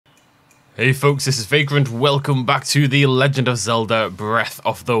Hey folks, this is Vagrant. Welcome back to the Legend of Zelda Breath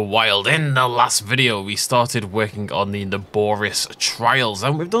of the Wild. In the last video, we started working on the laborious trials,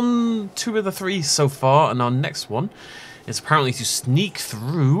 and we've done 2 of the 3 so far, and our next one is apparently to sneak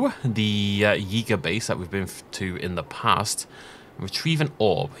through the Yiga base that we've been to in the past and retrieve an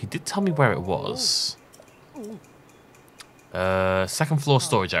orb. He did tell me where it was. Second floor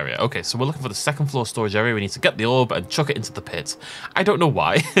storage area. Okay, so we're looking for the second floor storage area. We need to get the orb and chuck it into the pit. I don't know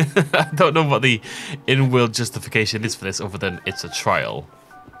why. I don't know what the in-world justification is for this other than it's a trial.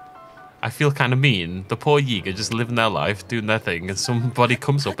 I feel kind of mean. The poor Yiga just living their life, doing their thing, and somebody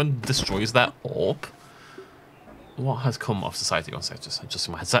comes up and destroys their orb. What has come off society? One second, just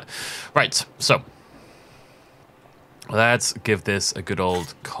adjusting my headset. Right, so let's give this a good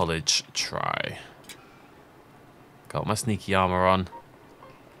old college try. Got my sneaky armor on.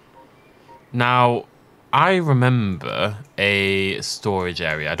 Now, I remember a storage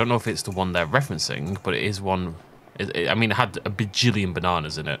area. I don't know if it's the one they're referencing, but it is one. I mean, it had a bajillion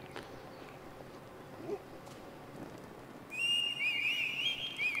bananas in it.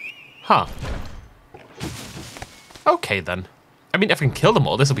 Huh. Okay, then. I mean, if I can kill them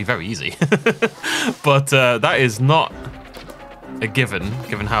all, this will be very easy. But that is not a given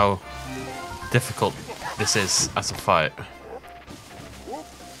how difficult this is as a fight.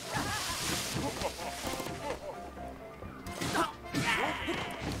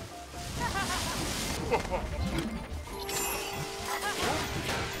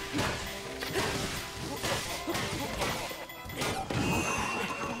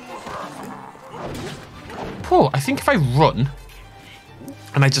 Oh, I think if I run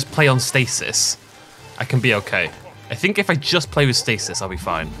and I just play on stasis, I can be okay. I think if I just play with stasis, I'll be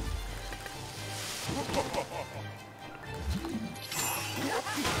fine.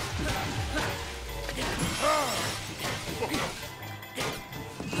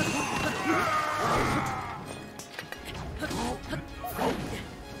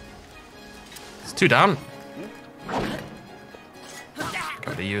 It's 2 down.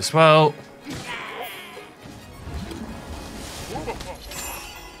 Go to you as well.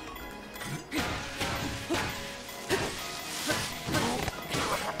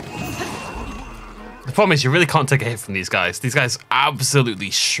 The problem is you really can't take a hit from these guys. These guys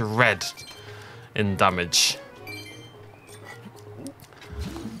absolutely shred in damage.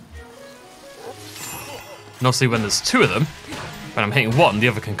 And obviously when there's 2 of them, when I'm hitting one, the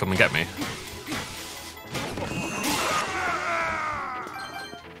other can come and get me.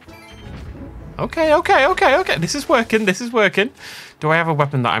 Okay. This is working, Do I have a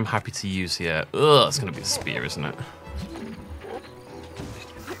weapon that I'm happy to use here? Ugh, it's gonna be a spear, isn't it?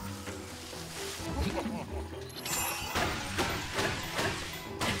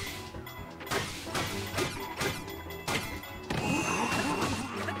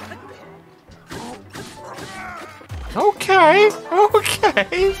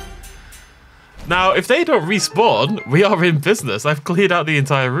 Okay. Now, if they don't respawn, we are in business. I've cleared out the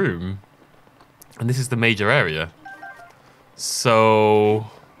entire room. And this is the major area. So,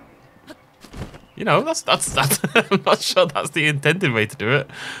 you know, that's I'm not sure that's the intended way to do it,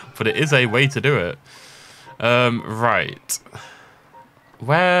 but it is a way to do it. Right.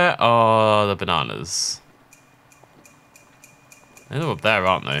 Where are the bananas? They're up there,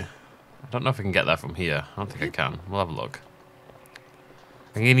 aren't they? I don't know if I can get there from here. I don't think I can. We'll have a look.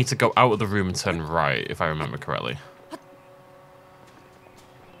 I think you need to go out of the room and turn right, if I remember correctly.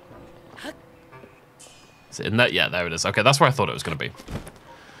 Is it in there? Yeah, there it is. Okay, that's where I thought it was going to be.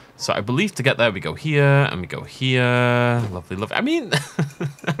 So I believe to get there, we go here, and we go here. Lovely. I mean,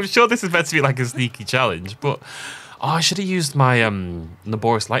 I'm sure this is meant to be like a sneaky challenge, but... Oh, I should have used my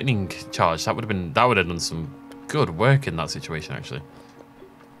laborious lightning charge. That would have done some good work in that situation, actually.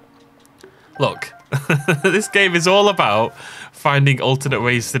 Look, this game is all about finding alternate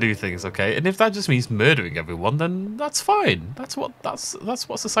ways to do things, okay? And if that just means murdering everyone, then that's fine. That's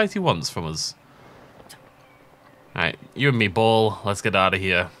what society wants from us. All right, you and me, Ball. Let's get out of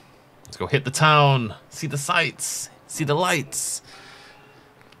here. Let's go hit the town, see the sights, see the lights.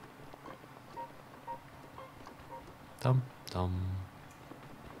 Dum dum.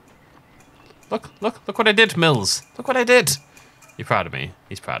 Look what I did, Mills. Look what I did. You're proud of me.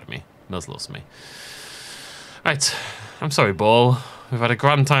 He's proud of me. Mills loves me. Right, I'm sorry, Ball. We've had a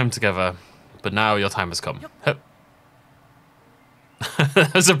grand time together, but now your time has come. Yep.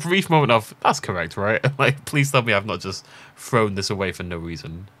 There's a brief moment of, that's correct, right? Like, please tell me I've not just thrown this away for no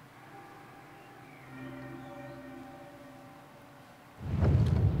reason.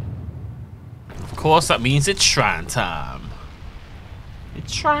 Of course, that means it's shrine time.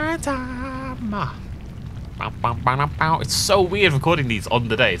 It's shrine time. It's so weird recording these on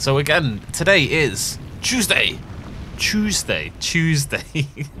the day. So again, today is Tuesday. I'm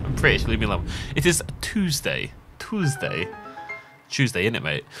pretty sure, leave me alone. It is Tuesday, innit,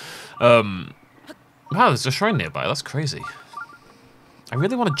 mate? Wow, there's a shrine nearby. That's crazy. I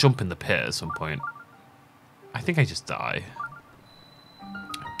really want to jump in the pit at some point. I think I just die.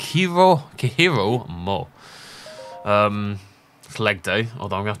 Kihiro Mo. It's leg day,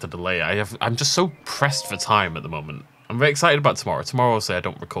 although I'm gonna have to delay it. I'm just so pressed for time at the moment. I'm very excited about tomorrow. Tomorrow, I'll say I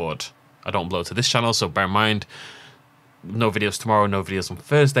don't record. I don't upload to this channel, so bear in mind, no videos tomorrow, no videos on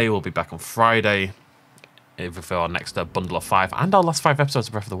Thursday. We'll be back on Friday for our next bundle of 5 and our last 5 episodes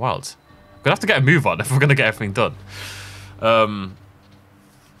of Breath of the Wild. We're gonna have to get a move on if we're gonna get everything done.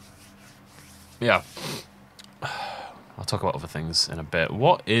 Yeah. I'll talk about other things in a bit.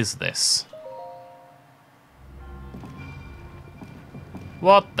 What is this?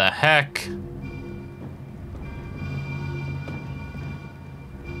 What the heck?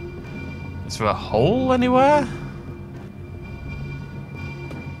 Is there a hole anywhere?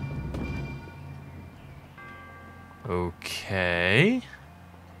 Okay.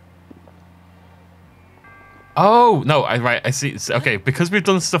 Oh, no, right, I see. Okay, because we've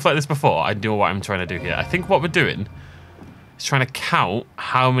done stuff like this before, I know what I'm trying to do here. I think what we're doing is trying to count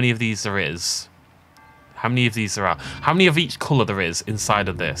how many of these there is. How many of these there are. How many of each colour there is inside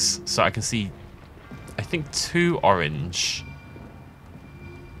of this. So I can see, I think 2 orange.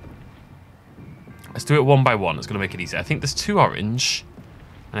 Let's do it one by one. It's going to make it easy. I think there's 2 orange.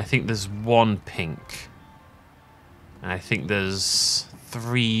 And I think there's 1 pink. And I think there's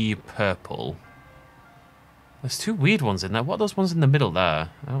 3 purple. There's 2 weird ones in there. What are those ones in the middle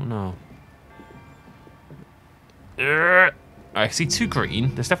there? I don't know. I see 2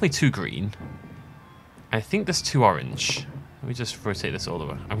 green. There's definitely 2 green. I think there's 2 orange. Let me just rotate this all the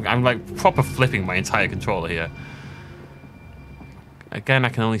way. I'm like proper flipping my entire controller here. Again, I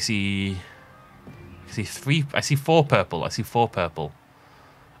can only see... I see 3... I see 4 purple. I see 4 purple.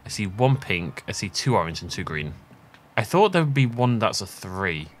 I see 1 pink. I see 2 orange and 2 green. I thought there would be one that's a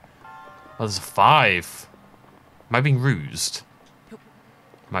 3. Oh, there's a 5. Am I being rused?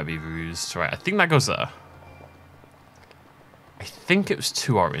 Might be rused. Right, I think that goes there. I think it was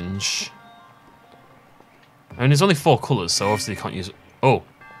 2 orange. I mean, there's only 4 colours, so obviously you can't use... Oh.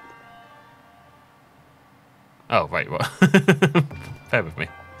 Oh, right, well. Bear with me.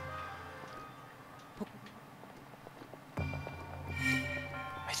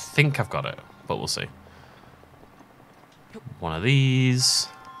 I think I've got it, but we'll see. One of these.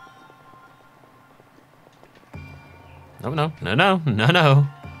 No.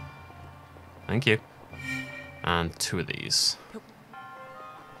 Thank you. And 2 of these.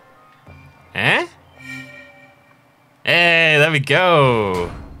 Eh? Hey, there we go.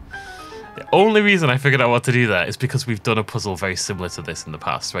 The only reason I figured out what to do that is because we've done a puzzle very similar to this in the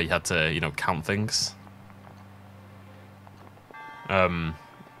past, where you had to, you know, count things. And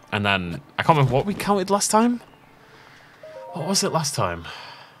then, I can't remember what we counted last time. What was it last time?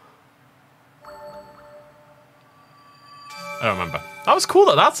 I don't remember. That was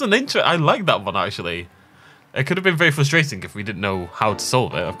cool. That's an intro. I like that one, actually. It could have been very frustrating if we didn't know how to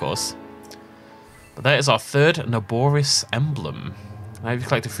solve it, of course. But that is our 3rd Naboris emblem. Now you've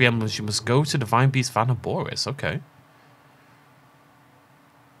collected 3 emblems, you must go to Divine Beast Van Naboris. Okay.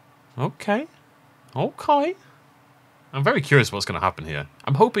 Okay. I'm very curious what's going to happen here.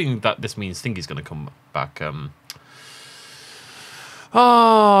 I'm hoping that this means Thingy's going to come back.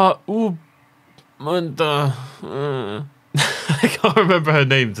 I can't remember her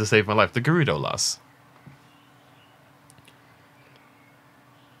name to save my life. The Gerudo lass.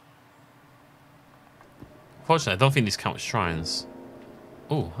 Fortunately, I don't think these count as shrines.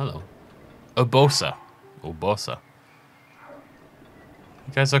 Oh, hello. Urbosa. You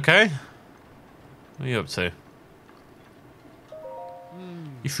guys okay? What are you up to?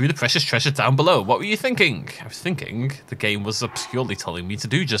 You threw the precious treasure down below. What were you thinking? I was thinking the game was obscurely telling me to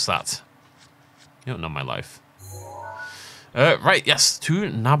do just that. You don't know my life. Right, yes, to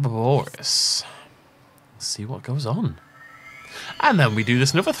Naboris. Let's see what goes on. And then we do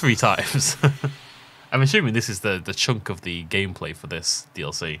this another 3 times. I'm assuming this is the chunk of the gameplay for this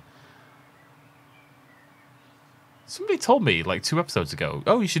DLC. Somebody told me, like 2 episodes ago,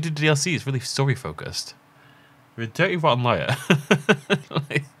 oh, you should do the DLC, it's really story-focused. You're a dirty, rotten liar.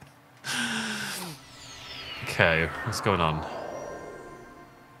 Like... Okay, what's going on?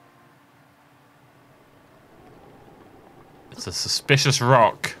 It's a suspicious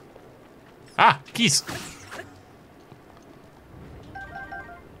rock. Ah, keys!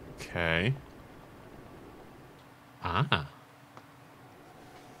 Okay. Ah.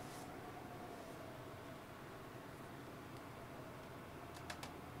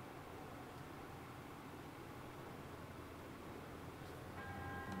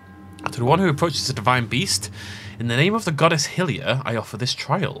 To the one who approaches the divine beast, in the name of the goddess Hylia, I offer this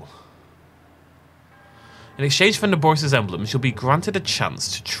trial. In exchange for Naboris' emblems, you'll be granted a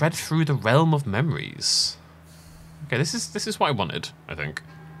chance to tread through the realm of memories. Okay, this is what I wanted, I think.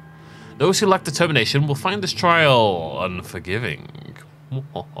 Those who lack determination will find this trial unforgiving.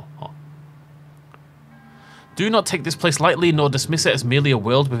 Do not take this place lightly, nor dismiss it as merely a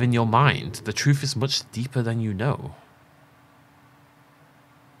world within your mind. The truth is much deeper than you know.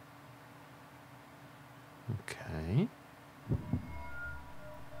 Okay.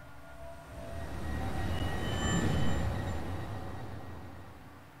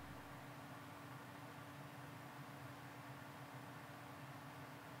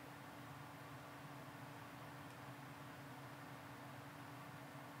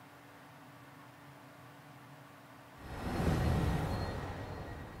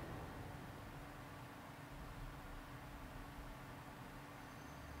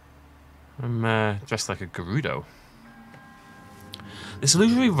 I'm dressed like a Gerudo. This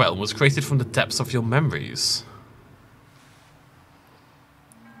illusory realm was created from the depths of your memories.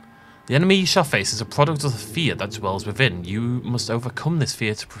 The enemy you shall face is a product of the fear that dwells within. You must overcome this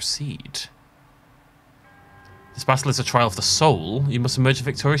fear to proceed. This battle is a trial of the soul. You must emerge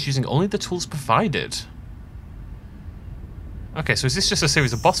victorious using only the tools provided. Okay, so is this just a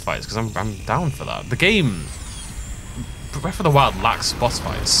series of boss fights? Because I'm down for that. The game, Breath of the Wild, lacks boss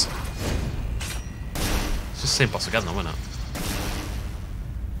fights. It's just the same boss again, though, isn't it?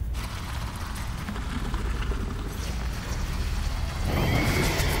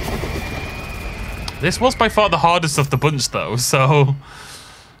 This was by far the hardest of the bunch, though, so...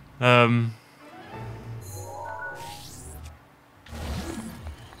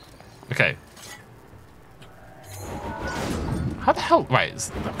 Okay. How the hell...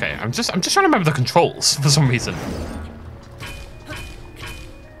 Right, okay, I'm just trying to remember the controls for some reason.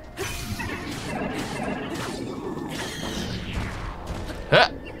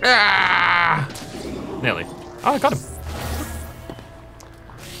 Nearly. Oh, I got him.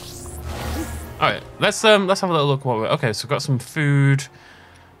 Alright, let's have a little look what we're... Okay, so we've got some food.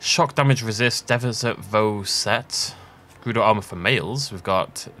 Shock damage resist, Desert Vow set. Gerudo armor for males. We've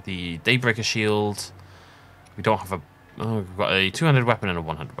got the Daybreaker shield. We don't have a... Oh, we've got a 200 weapon and a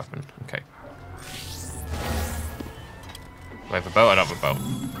 100 weapon. Okay. Do I have a bow? I don't have a bow.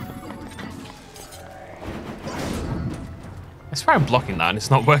 I swear I'm blocking that and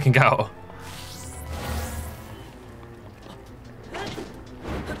it's not working out.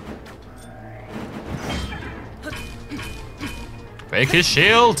 Break his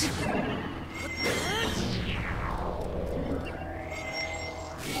shield!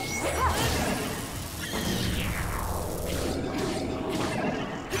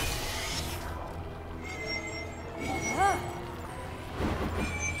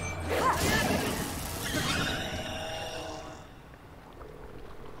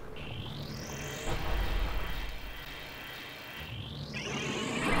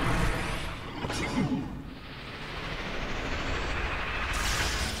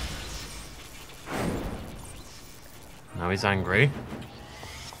 Now he's angry.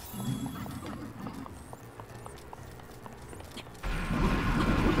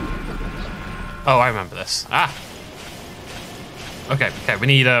 Oh, I remember this. Ah! Okay, we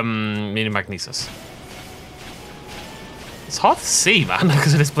need magnesis. It's hard to see, man,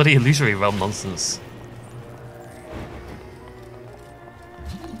 because of this bloody illusory realm nonsense.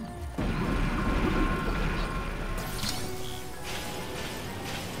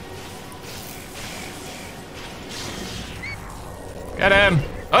 Get him!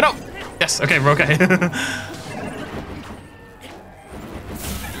 Oh no! Yes, okay, we're okay.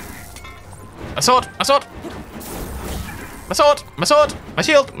 A sword! A sword! My sword! My sword! My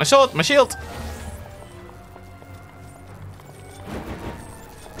shield! My sword! My shield!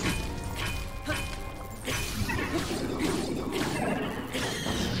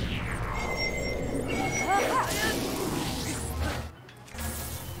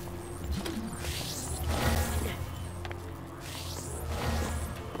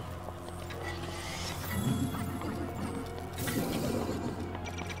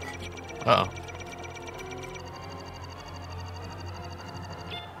 Uh-oh.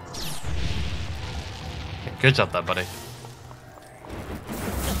 Good job there, buddy.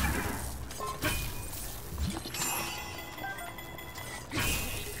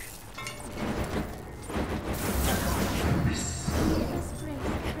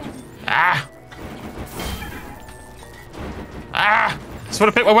 Ah! Ah! I just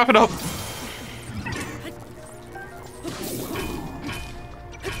want to pick my weapon up.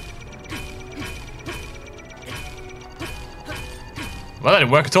 Well, that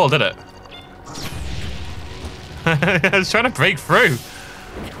didn't work at all, did it? I was trying to break through.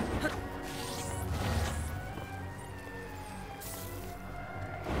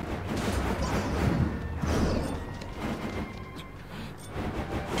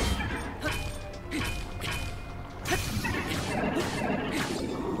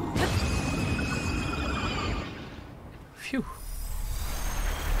 Phew.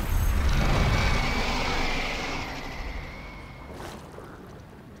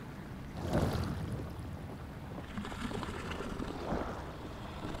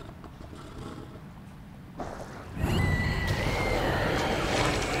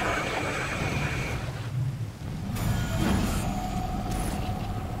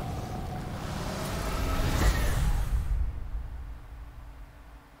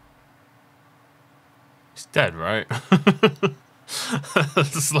 He's dead, right?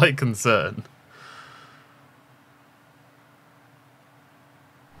 That's a slight concern.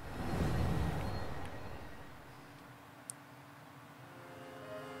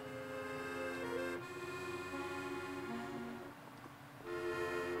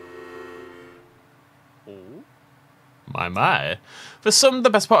 My. For some, the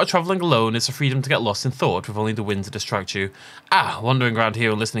best part of travelling alone is the freedom to get lost in thought with only the wind to distract you. Wandering around here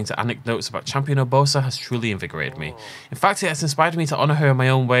and listening to anecdotes about Champion Urbosa has truly invigorated me. In fact, it has inspired me to honour her in my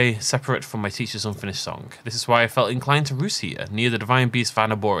own way, separate from my teacher's unfinished song. This is why I felt inclined to roost here, near the divine beast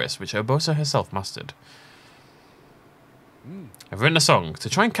Vanaboris, which Urbosa herself mastered. I've written a song to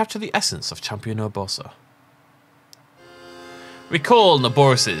try and capture the essence of Champion Urbosa. Recall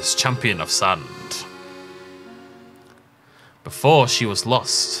Naboris's Champion of Sand. Before she was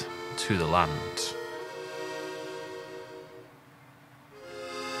lost to the land.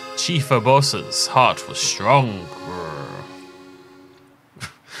 Chief Urbosa's heart was strong.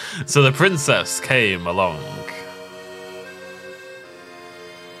 So the princess came along.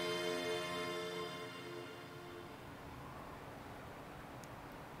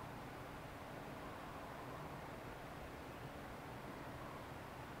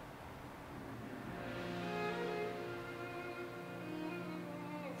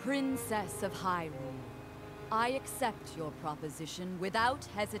 Princess of Hyrule, I accept your proposition without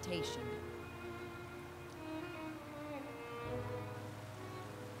hesitation.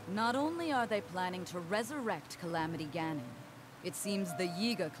 Not only are they planning to resurrect Calamity Ganon, it seems the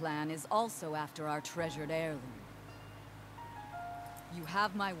Yiga clan is also after our treasured heirloom. You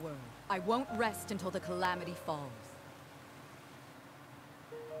have my word. I won't rest until the Calamity falls.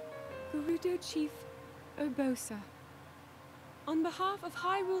 Gerudo Chief Urbosa. On behalf of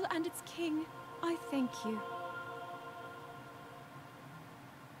Hyrule and its king, I thank you.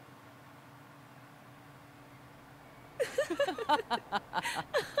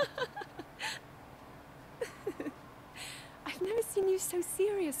 I've never seen you so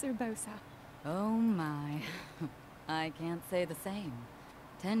serious, Urbosa. Oh my. I can't say the same.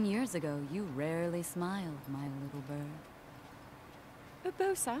 10 years ago, you rarely smiled, my little bird.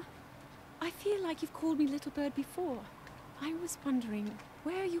 Urbosa, I feel like you've called me Little Bird before. I was wondering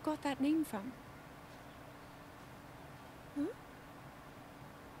where you got that name from. Huh?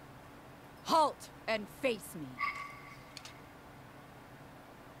 Halt and face me.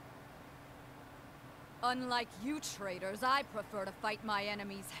 Unlike you traitors, I prefer to fight my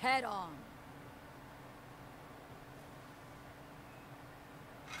enemies head on.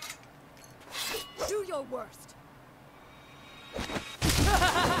 Do your worst.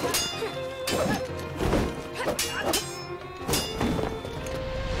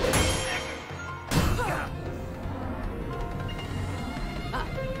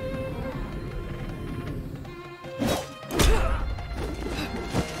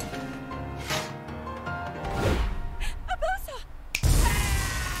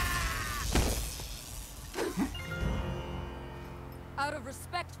 Out of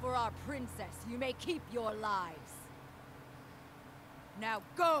respect for our princess, you may keep your lives. Now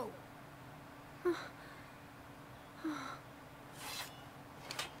go!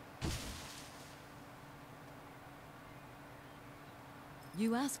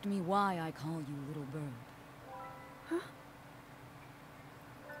 You asked me why I call you Little Bird. Huh?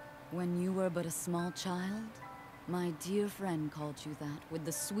 When you were but a small child, my dear friend called you that with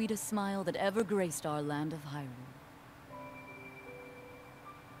the sweetest smile that ever graced our land of Hyrule.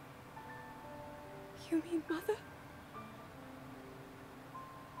 You mean Mother?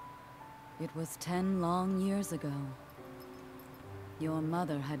 It was 10 long years ago. Your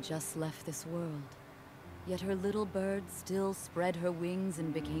mother had just left this world, yet her little bird still spread her wings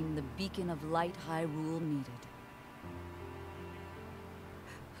and became the beacon of light Hyrule needed.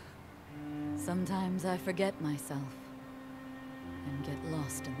 Sometimes I forget myself, and and get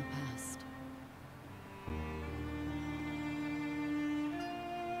lost in the past.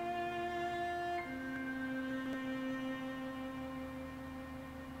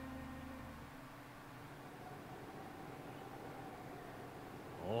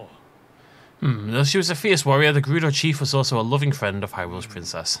 Though she was a fierce warrior, the Gerudo chief was also a loving friend of Hyrule's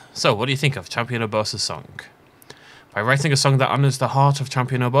princess. So, what do you think of Champion Urbosa's song? By writing a song that honours the heart of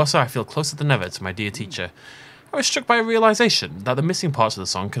Champion Urbosa, I feel closer than ever to my dear teacher. I was struck by a realisation that the missing parts of the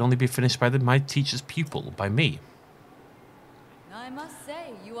song can only be finished by my teacher's pupil, by me. I must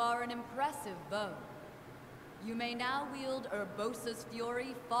say, you are an impressive bow. You may now wield Urbosa's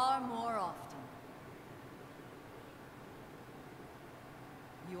fury far more often.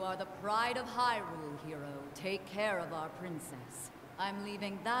 You are the pride of Hyrule, hero. Take care of our princess. I'm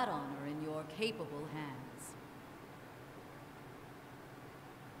leaving that honor in your capable hands.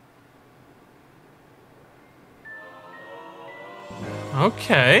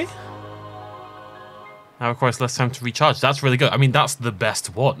 Okay. Now, of course, less time to recharge. That's really good. I mean, that's the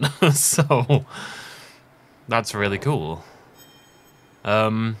best one. So, that's really cool.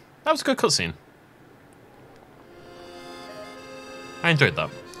 That was a good cutscene. I enjoyed that.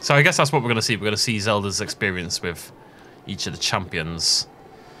 So I guess that's what we're going to see. We're going to see Zelda's experience with each of the champions.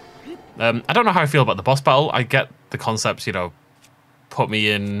 I don't know how I feel about the boss battle. I get the concept, you know, put me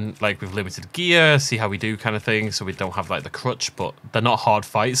in like with limited gear, see how we do kind of thing, so we don't have like the crutch, but they're not hard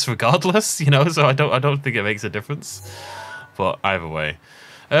fights regardless, you know, so I don't think it makes a difference. But either way.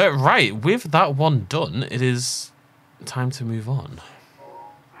 Right, with that one done, it is time to move on.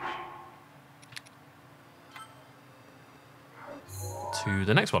 To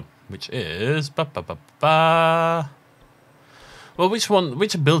the next one, which is well,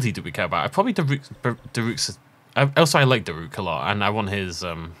 which ability do we care about? Probably Daruk's. Also, I like Daruk a lot, and I want his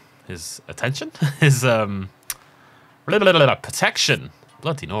attention, his protection.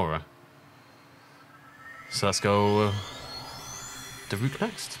 Bloody Nora. So let's go Daruk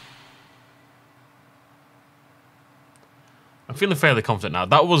next. I'm feeling fairly confident now.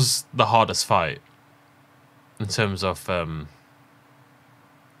 That was the hardest fight in terms of.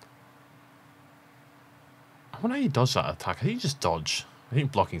 I wonder how you dodge that attack. I think you just dodge. I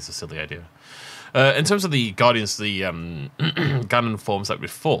think blocking is a silly idea. In terms of the Guardians, the Ganon forms that we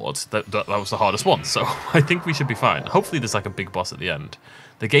fought, that was the hardest one. So I think we should be fine. Hopefully there's like a big boss at the end.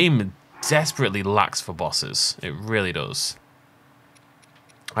 The game desperately lacks for bosses. It really does.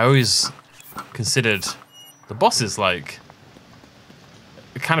 I always considered the bosses like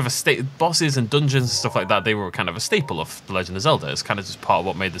kind of a bosses and dungeons and stuff like that. They were kind of a staple of The Legend of Zelda. It's kind of just part of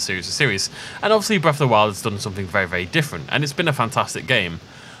what made the series a series. And obviously Breath of the Wild has done something very, very different. And it's been a fantastic game.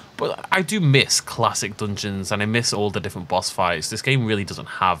 But I do miss classic dungeons and I miss all the different boss fights. This game really doesn't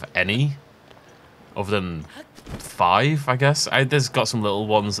have any other than 5, I guess. There's got some little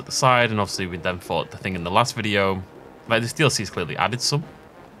ones at the side, and obviously we then fought the thing in the last video. Like this DLC's clearly added some,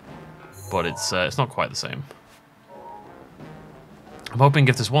 but it's not quite the same. I'm hoping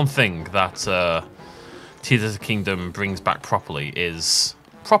if there's one thing that Tears of the Kingdom brings back properly is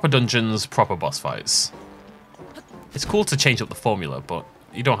proper dungeons, proper boss fights. It's cool to change up the formula, but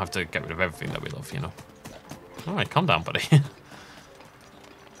you don't have to get rid of everything that we love, you know. Alright, calm down, buddy.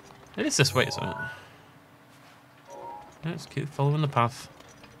 It is this way, isn't it? Yeah, let's keep following the path.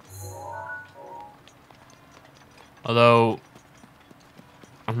 Although,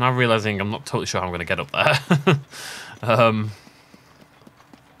 I'm now realising I'm not totally sure how I'm going to get up there.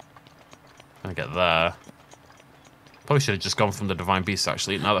 I get there. Probably should have just gone from the Divine Beast,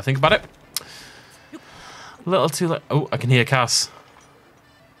 actually, now that I think about it. A little too late. Oh, I can hear Cass.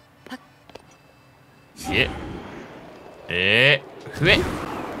 Yeah. It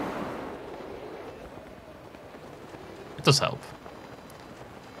does help.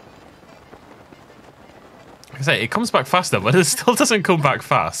 Like I say, it comes back faster, but it still doesn't come back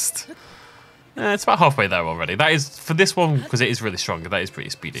fast. It's about halfway there already. That is, for this one, because it is really strong, that is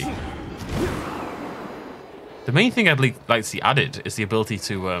pretty speedy. The main thing I'd like to see added is the ability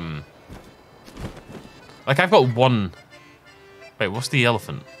to, like I've got one... Wait, what's the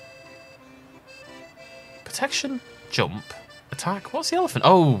elephant? Protection, jump, attack. What's the elephant?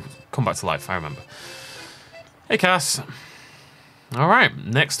 Oh, come back to life. I remember. Hey, Cass. All right,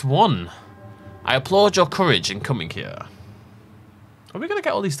 next one. I applaud your courage in coming here. Are we gonna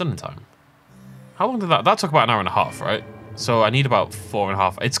get all these done in time? How long did that took about an hour and a half, right? So I need about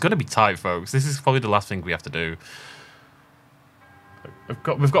 4.5. It's gonna be tight, folks. This is probably the last thing we have to do.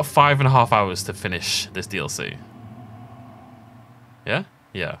 We've got 5.5 hours to finish this DLC. Yeah?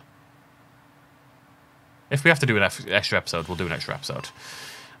 Yeah. If we have to do an extra episode, we'll do an extra episode.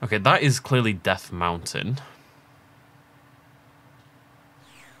 Okay, that is clearly Death Mountain.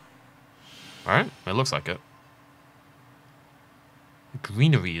 Alright, it looks like it.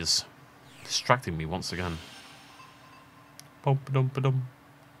 Greeneries. Distracting me once again. Bum-ba-dum-ba-dum.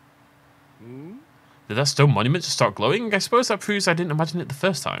 Did that stone monument just start glowing? I suppose that proves I didn't imagine it the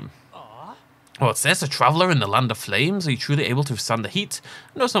first time. Oh, it says a traveller in the land of flames. Are you truly able to withstand the heat?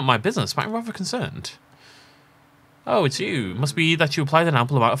 No, it's not my business, but I'm rather concerned. Oh, it's you. Must be that you applied an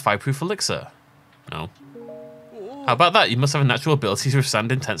ample amount of fireproof elixir. No. How about that? You must have a natural ability to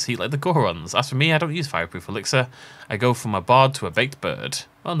withstand intense heat like the Gorons. As for me, I don't use fireproof elixir. I go from a bard to a baked bird.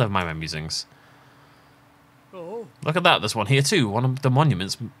 Well, never mind my musings. Look at that, there's one here too. One of the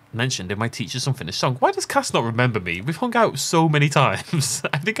monuments mentioned in my teacher's unfinished song. Why does Cass not remember me? We've hung out so many times.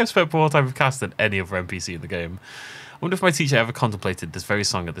 I think I've spent more time with Cass than any other NPC in the game. I wonder if my teacher ever contemplated this very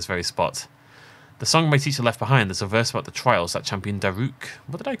song at this very spot. The song my teacher left behind, there's a verse about the trials that champion Daruk.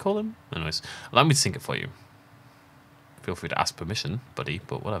 What did I call him? Anyways, allow me to sing it for you. Feel free to ask permission, buddy,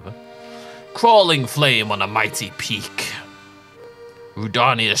 but whatever. Crawling flame on a mighty peak.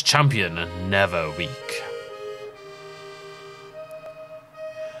 Rudania's champion, never weak.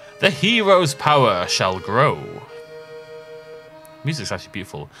 The hero's power shall grow. Music's actually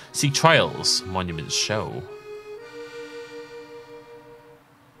beautiful. Seek trials, monuments show.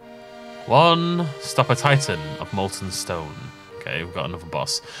 1. Stop a titan of molten stone. Okay, we've got another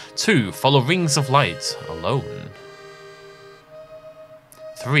boss. 2. Follow rings of light alone.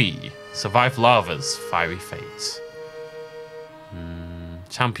 3. Survive lava's fiery fate.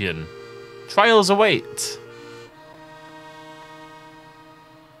 Champion. Trials await.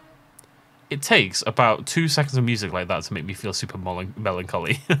 It takes about 2 seconds of music like that to make me feel super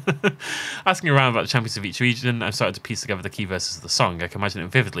melancholy. Asking around about the champions of each region, I'm starting to piece together the key verses of the song. I can imagine it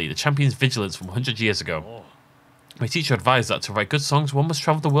vividly. The champion's vigilance from 100 years ago. My teacher advised that to write good songs, one must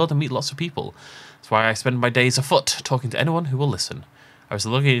travel the world and meet lots of people. That's why I spend my days afoot, talking to anyone who will listen. I was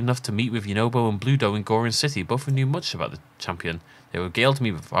lucky enough to meet with Yunobo and Bluedo in Goron City. Both knew much about the champion. They regaled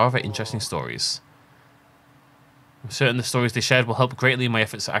me with rather interesting stories. I'm certain the stories they shared will help greatly in my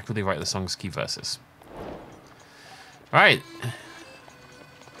efforts to accurately write the song's key verses. Alright.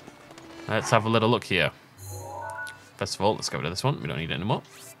 Let's have a little look here. First of all, let's get rid of this one. We don't need it anymore.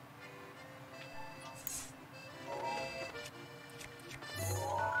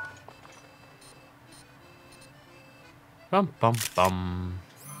 Bum bum bum.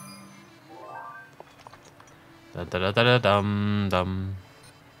 Da da da da da dum dum.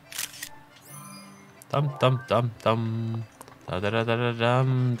 Dum dum dum dum. Da da da da da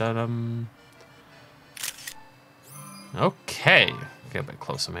dum da dum. Okay. Get a bit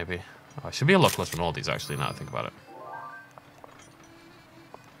closer maybe. Oh, I should be a lot closer than all these actually now I think about it.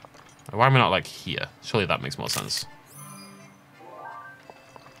 Why am I not like here? Surely that makes more sense.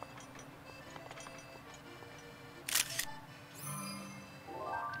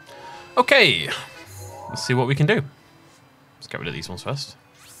 Okay. Let's see what we can do. Let's get rid of these ones first.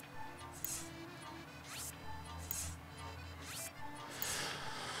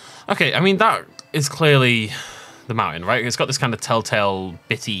 Okay, I mean, that is clearly the mountain, right? It's got this kind of telltale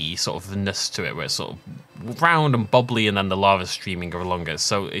bitty sort of ness to it where it's sort of round and bubbly and then the lava streaming along it.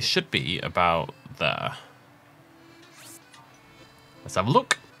 So it should be about there. Let's have a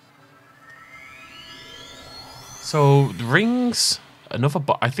look. So the rings,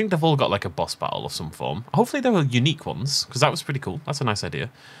 I think they've all got like a boss battle of some form. Hopefully they were unique ones because that was pretty cool. That's a nice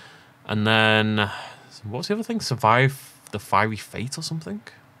idea. And then, what was the other thing? Survive the fiery fate or something?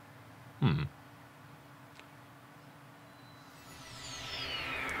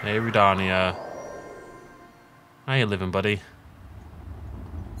 Hey, Rudania. How you living, buddy?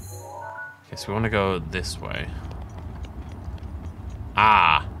 Okay, so we want to go this way.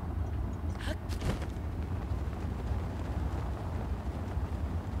 Ah!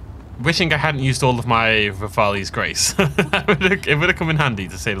 Wishing I hadn't used all of my Rivali's grace. It would have come in handy,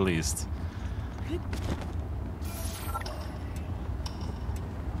 to say the least.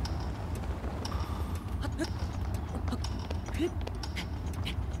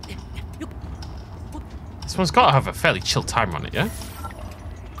 This one's got to have a fairly chill timer on it, yeah?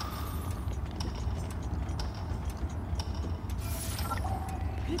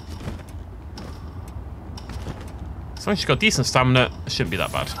 As long as she's got decent stamina, it shouldn't be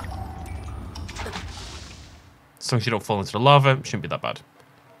that bad. As long as you don't fall into the lava, it shouldn't be that bad.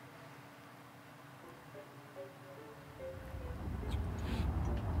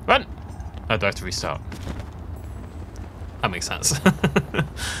 Run! I do have to restart. That makes sense.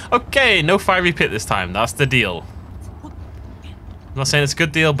 Okay, no fiery pit this time. That's the deal. I'm not saying it's a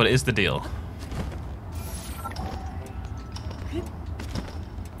good deal, but it is the deal.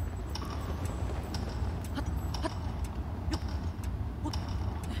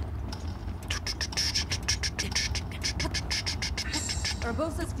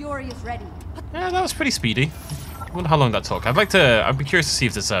 Urbosa's fury is ready. Yeah, that was pretty speedy. I wonder how long that took. I'd be curious to see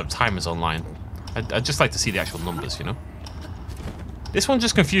if there's timers online. I'd just like to see the actual numbers, you know? This one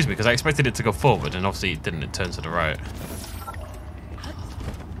just confused me because I expected it to go forward and obviously it didn't, it turned to the right.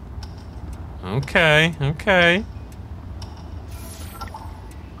 Okay, okay.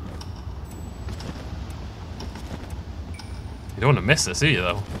 You don't want to miss this, do you,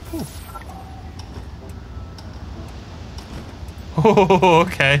 though? Ooh. Oh,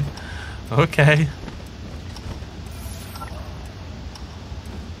 okay. Okay.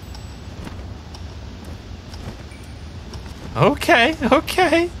 Okay,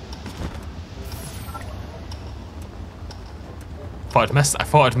 okay. I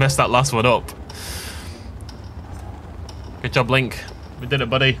thought I'd messed that last one up. Good job, Link. We did it,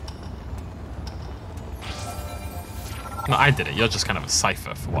 buddy. No, I did it. You're just kind of a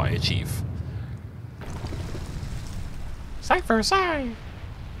cipher for what I achieve. Cipher, sigh.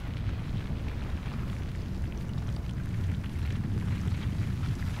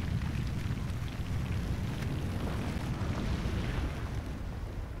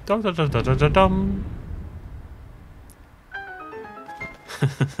 Dum dum dum dum dum dum dum.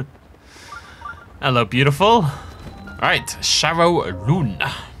 Hello, beautiful. Alright,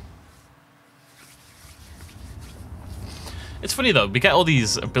 Shadowrun. It's funny though, we get all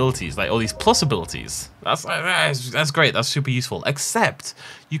these abilities, like all these plus abilities. That's great, that's super useful. Except,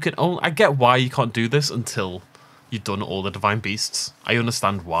 you can only, I get why you can't do this until you've done all the Divine Beasts. I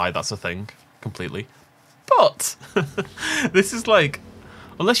understand why that's a thing, completely. But, this is like,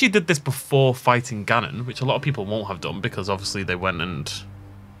 unless you did this before fighting Ganon, which a lot of people won't have done because obviously they went and,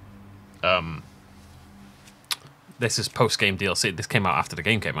 this is post-game DLC. This came out after the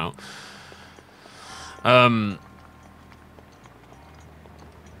game came out.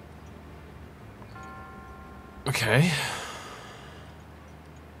 Okay.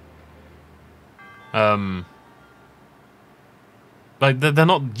 Like, they're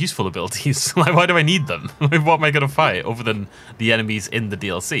not useful abilities. Like, why do I need them? What am I going to fight other than the enemies in the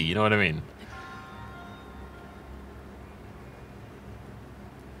DLC? You know what I mean?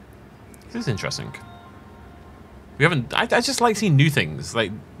 This is interesting. We haven't... I just like seeing new things.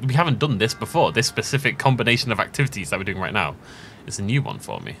 Like, we haven't done this before. This specific combination of activities that we're doing right now is a new one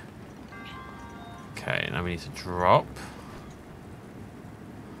for me. Okay, now we need to drop.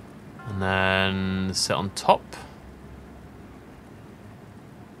 And then sit on top.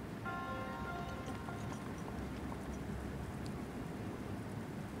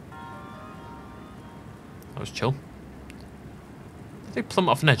 That was chill. Did they plummet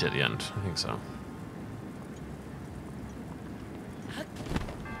off an edge at the end? I think so.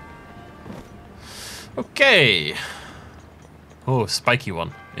 Okay. Oh, spiky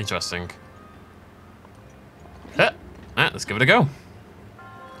one. Interesting. Let's give it a go.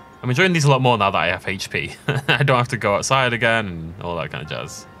 I'm enjoying these a lot more now that I have HP. I don't have to go outside again and all that kind of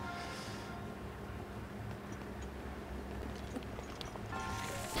jazz.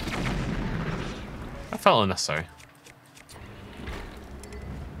 That felt unnecessary.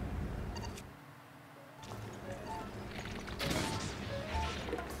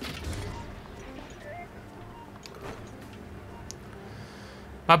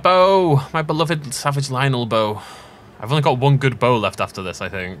 My bow! My beloved Savage Lionel bow. I've only got one good bow left after this, I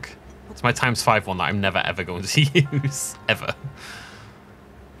think. It's my ×5 one that I'm never ever going to use. Ever.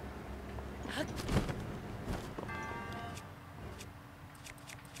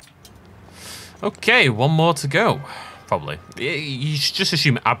 Okay, one more to go. Probably. You should just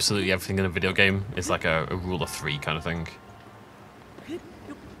assume absolutely everything in a video game is like a rule of 3 kind of thing.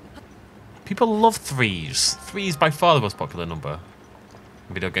 People love 3s. 3 is by far the most popular number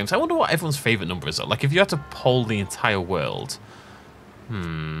in video games. I wonder what everyone's favourite number is. Like, if you had to poll the entire world,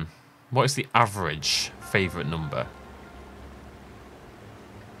 what is the average favourite number?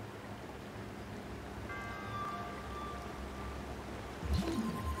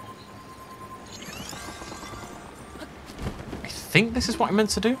 I think this is what I meant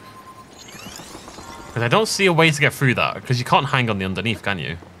to do. Because I don't see a way to get through that. Because you can't hang on the underneath, can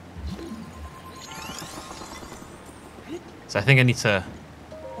you? So I think I need to...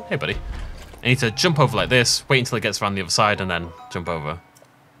 Hey, buddy. I need to jump over like this, wait until it gets around the other side, and then jump over.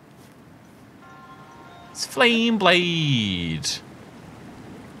 It's Flame Blade.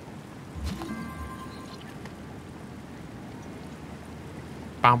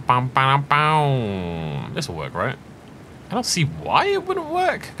 Bam, bam, bam, bam. This will work, right? I don't see why it wouldn't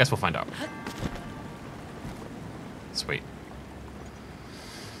work. Guess we'll find out. Sweet.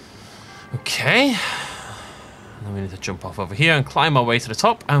 Okay. And then we need to jump off over here and climb our way to the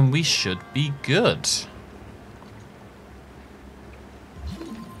top, and we should be good.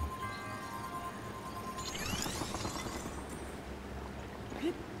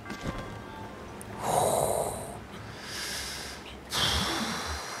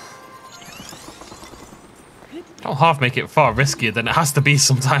 Don't half make it far riskier than it has to be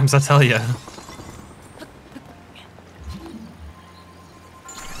sometimes, I tell you.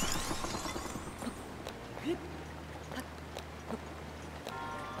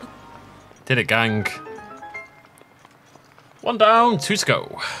 Did it, gang. 1 down, 2 to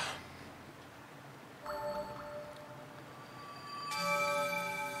go.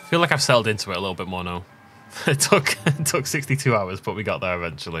 I feel like I've settled into it a little bit more now. It took 62 hours, but we got there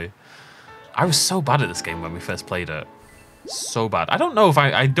eventually. I was so bad at this game when we first played it. So bad. I don't know if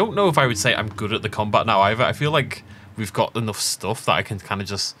I would say I'm good at the combat now either. I feel like we've got enough stuff that I can kind of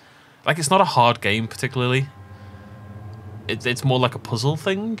just, like, it's not a hard game particularly. It's more like a puzzle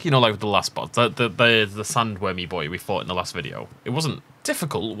thing, you know, like with the last boss, the sandwormy boy we fought in the last video. It wasn't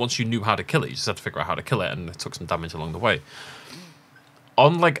difficult once you knew how to kill it. You just had to figure out how to kill it, and it took some damage along the way.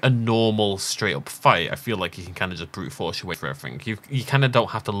 On like a normal straight up fight, I feel like you can kind of just brute force your way through everything. You kind of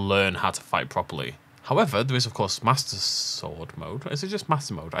don't have to learn how to fight properly. However, there is of course Master Sword mode. Is it just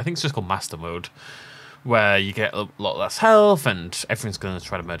Master mode? I think it's just called Master mode, where you get a lot less health and everyone's going to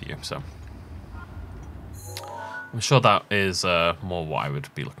try to murder you. So I'm sure that is more what I would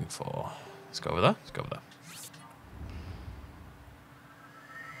be looking for. Let's go over there. Let's go over there.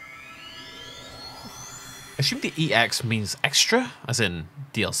 I assume the EX means extra, as in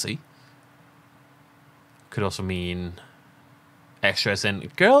DLC. Could also mean extra as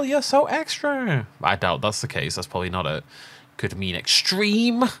in, girl, you're so extra. I doubt that's the case. That's probably not it. Could mean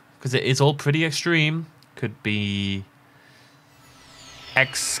extreme, because it is all pretty extreme. Could be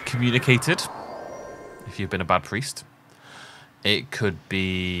excommunicated, if you've been a bad priest. It could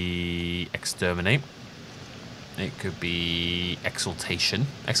be exterminate. It could be exaltation.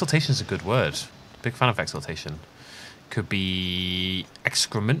 Exaltation is a good word. Big fan of exaltation. Could be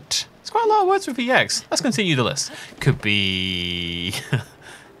excrement. It's quite a lot of words with EX. Let's continue the list. Could be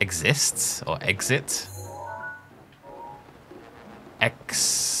exists or exit.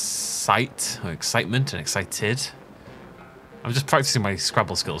 Excite or excitement and excited. I'm just practicing my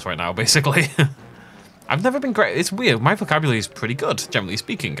Scrabble skills right now, basically. I've never been great. It's weird. My vocabulary is pretty good, generally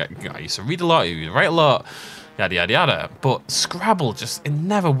speaking. I used to read a lot, I used to write a lot, yada, yada, yada. But Scrabble just, it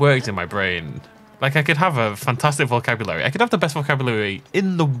never worked in my brain. Like, I could have a fantastic vocabulary. I could have the best vocabulary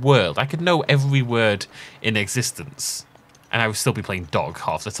in the world. I could know every word in existence. And I would still be playing dog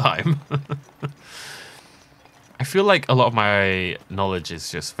half the time. I feel like a lot of my knowledge is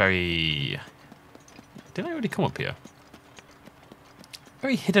just very... Didn't I already come up here?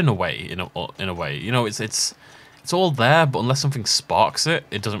 Very hidden away, in a way. You know, it's all there, but unless something sparks it,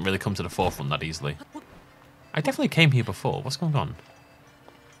 it doesn't really come to the forefront that easily. I definitely came here before. What's going on?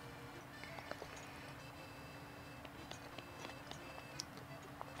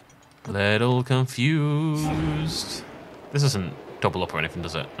 Little confused. This doesn't double up or anything,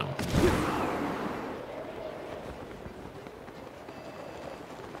 does it? No.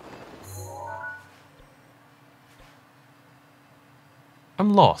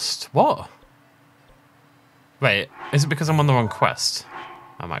 I'm lost. What? Wait, is it because I'm on the wrong quest?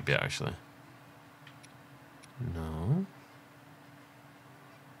 I might be, actually. No.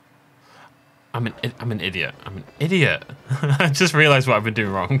 I'm an idiot. I'm an idiot. I just realized what I've been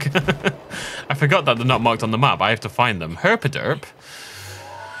doing wrong. I forgot that they're not marked on the map. I have to find them. Herpaderp.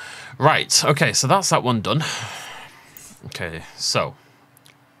 Right. Okay, so that's that one done. Okay, so.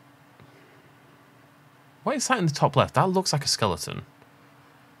 What is that in the top left? That looks like a skeleton.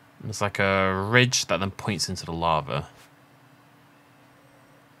 There's like a ridge that then points into the lava.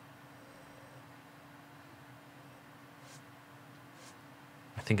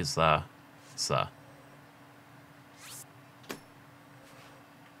 I think it's there. It's there.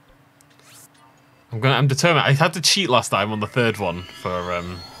 I'm determined. I had to cheat last time on the third one for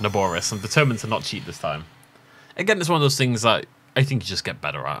Naboris. I'm determined to not cheat this time. Again, it's one of those things that I think you just get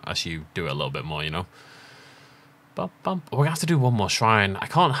better at as you do it a little bit more, you know? We're gonna have to do one more shrine. I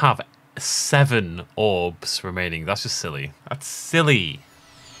can't have 7 orbs remaining. That's just silly. That's silly.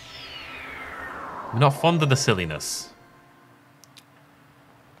 I'm not fond of the silliness.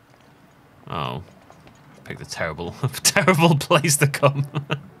 Oh, picked a terrible, terrible place to come.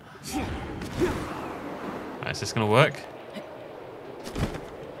 Right, is this gonna work?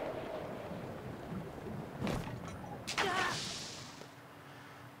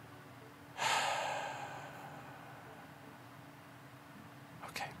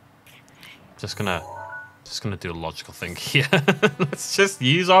 Okay, just gonna do a logical thing here. Let's just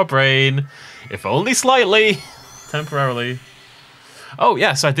use our brain, if only slightly, temporarily. Oh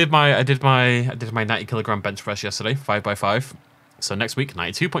yeah, so I did my 90 kilogram bench press yesterday, 5x5. So next week,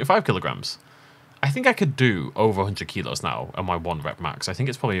 92.5 kilograms. I think I could do over 100 kilos now at my 1 rep max. I think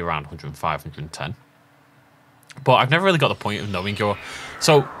it's probably around 105, 110. But I've never really got the point of knowing your...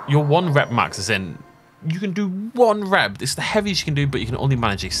 So your 1 rep max is in... You can do 1 rep. It's the heaviest you can do, but you can only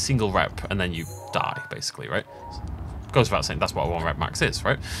manage a single rep and then you die, basically, right? Goes without saying, that's what a 1 rep max is,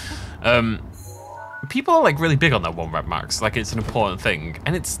 right? People are like really big on that 1 rep max, like it's an important thing,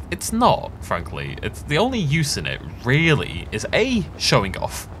 and it's not, frankly. It's the only use in it really is A, showing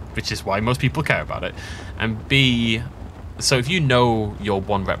off, which is why most people care about it, and B, so if you know your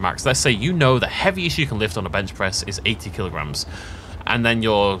 1 rep max, let's say you know the heaviest you can lift on a bench press is 80 kilograms, and then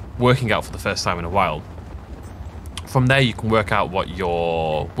you're working out for the first time in a while. From there, you can work out what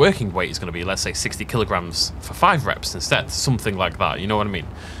your working weight is going to be. Let's say 60 kilograms for 5 reps instead, something like that. You know what I mean?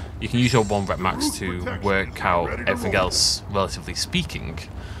 You can use your 1 rep max to work out everything else, relatively speaking.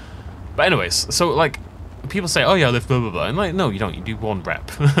 But anyways, so like, people say, oh yeah, I lift blah, blah, blah. And like, no, you don't. You do 1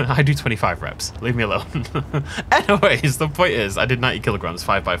 rep. I do 25 reps. Leave me alone. Anyways, the point is, I did 90 kilograms,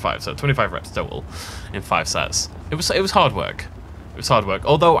 5 by 5. So 25 reps total in 5 sets. It was hard work. It was hard work.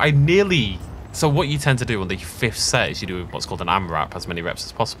 Although I nearly... So what you tend to do on the 5th set is you do what's called an AMRAP, as many reps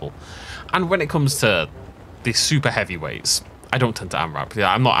as possible. And when it comes to the super heavy weights, I don't tend to AMRAP.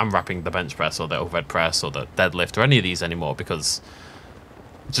 Yeah, I'm not AMRAPing the bench press or the overhead press or the deadlift or any of these anymore, because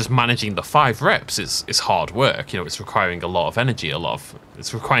just managing the 5 reps is hard work. You know, it's requiring a lot of energy,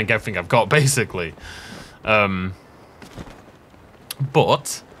 it's requiring everything I've got, basically. But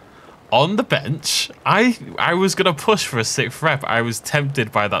on the bench, I was going to push for a 6th rep. I was tempted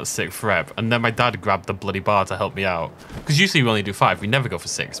by that 6th rep. And then my dad grabbed the bloody bar to help me out. Because usually we only do 5. We never go for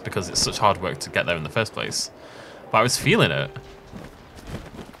 6 because it's such hard work to get there in the first place. But I was feeling it.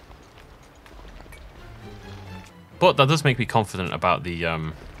 But that does make me confident about the...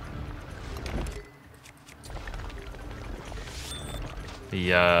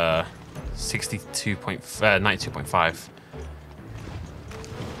 92.5.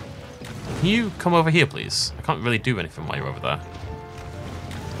 Can you come over here, please? I can't really do anything while you're over there.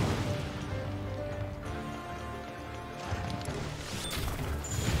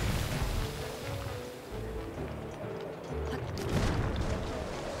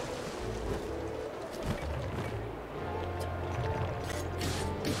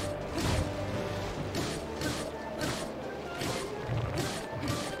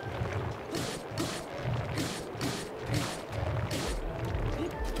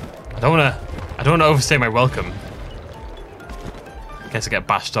 I don't wanna overstay my welcome. Guess I get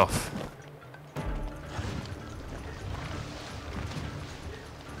bashed off.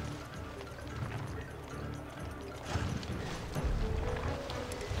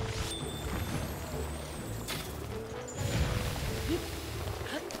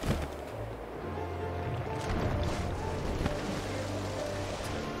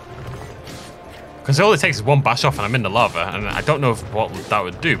 Because all it takes is 1 bash off and I'm in the lava, and I don't know what that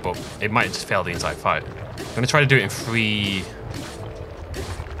would do, but it might just fail the entire fight. I'm going to try to do it in 3...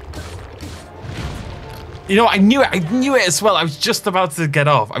 You know, I knew it as well. I was just about to get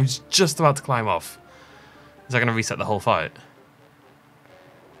off. I was just about to climb off. Is that going to reset the whole fight?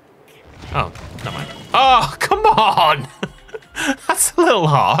 Oh, never mind. Oh, come on! That's a little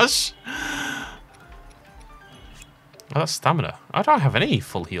harsh. Oh, that's stamina. I don't have any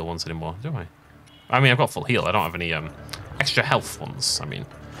full heal ones anymore, do I? I mean, I've got full heal. I don't have any extra health ones, I mean.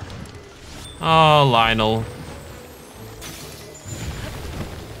 Oh, Lionel.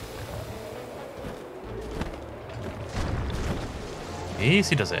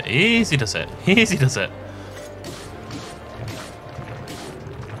 Easy does it. Easy does it. Easy does it.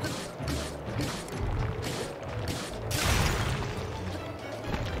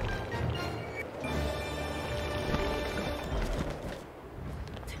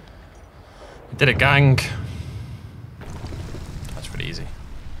 Did it, gang. That's pretty easy.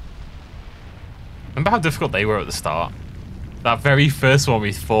 Remember how difficult they were at the start? That very first one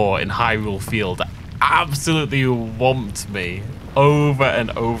we fought in Hyrule Field absolutely whomped me over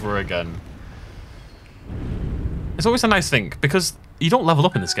and over again. It's always a nice thing, because you don't level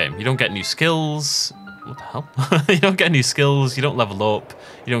up in this game. You don't get new skills. What the hell? You don't get new skills, you don't level up,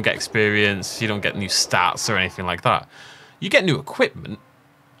 you don't get experience, you don't get new stats or anything like that. You get new equipment,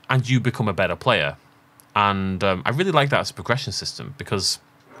 and you become a better player. And I really like that as a progression system, because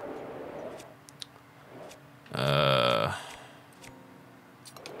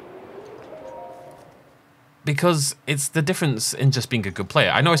it's the difference in just being a good player.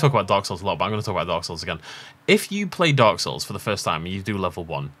 I know I talk about Dark Souls a lot, but I'm going to talk about Dark Souls again. If you play Dark Souls for the first time and you do level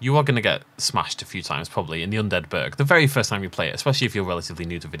 1, you are going to get smashed a few times, probably, in the Undead Burg, the very first time you play it, especially if you're relatively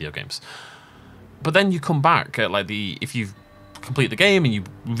new to video games. But then you come back at, like, if you've complete the game and you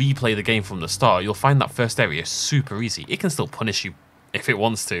replay the game from the start, you'll find that first area super easy. It can still punish you if it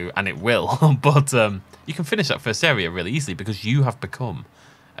wants to, and it will, but you can finish that first area really easily because you have become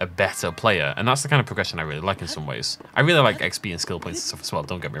a better player, and that's the kind of progression I really like in some ways. I really like XP and skill points and stuff as well,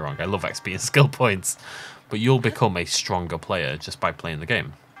 don't get me wrong, I love XP and skill points, but you'll become a stronger player just by playing the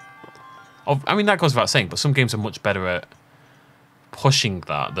game. I mean, that goes without saying, but some games are much better at pushing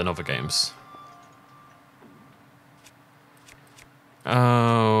that than other games.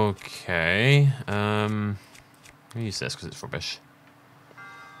 Okay, let me use this because it's rubbish.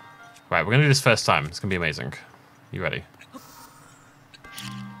 Right, we're going to do this first time. It's going to be amazing. You ready?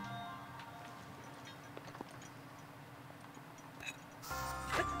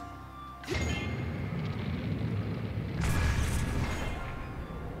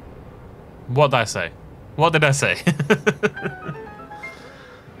 What did I say? What did I say?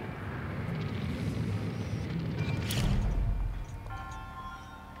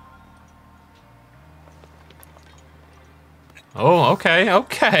 Oh, okay,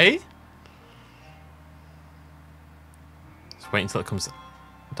 okay. Just wait until it comes.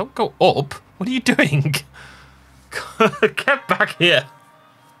 Don't go up. What are you doing? Get back here.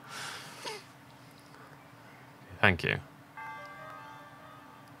 Thank you.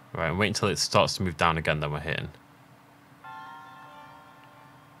 Right, and wait until it starts to move down again, then we're hitting.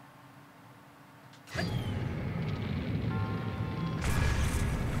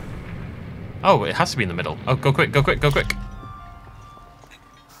 Oh, it has to be in the middle. Oh, go quick, go quick, go quick.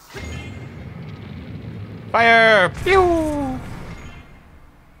 Fire! Pew! I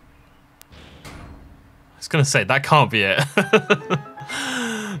was gonna say, that can't be it.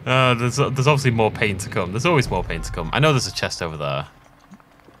 There's obviously more pain to come. There's always more pain to come. I know there's a chest over there.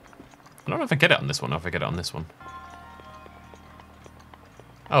 I don't know if I get it on this one or if I get it on this one.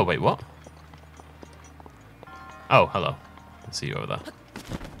 Oh, wait, what? Oh, hello. I see you over there.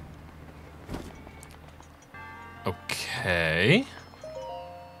 Okay.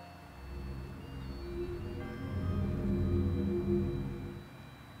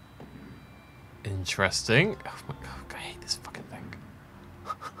 Interesting. Oh my god, I hate this fucking thing.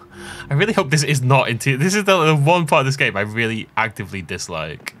 I really hope this is not into. This is the one part of this game I really actively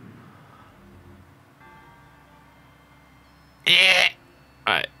dislike. Yeah.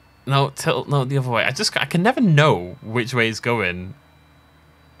 Alright. No, no, the other way. I can never know which way it's going.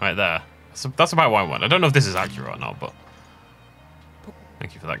 Right there. So that's about what I want. I don't know if this is accurate or not, but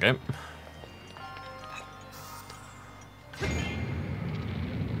thank you for that game.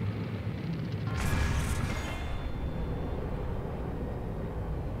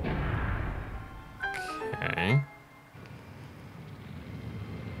 Okay.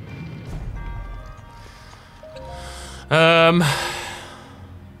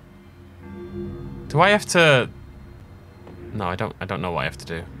 Do I have to? No, I don't know what I have to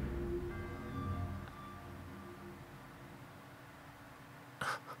do.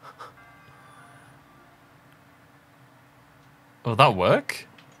 Will that work?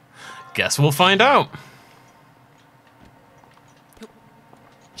 Guess we'll find out.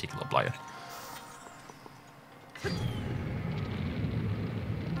 Cheeky little blighter.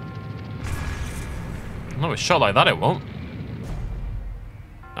 No, a shot like that it won't.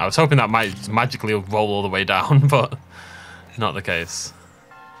 I was hoping that might magically roll all the way down, but not the case.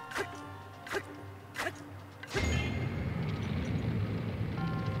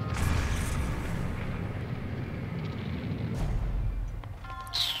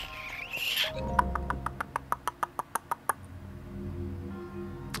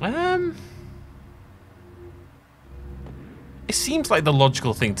 It seems like the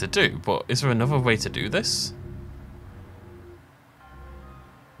logical thing to do, but is there another way to do this?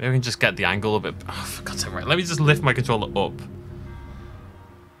 Maybe we can just get the angle a bit. Oh, for God's sake, right. Let me just lift my controller up.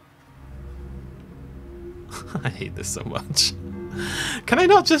 I hate this so much. Can I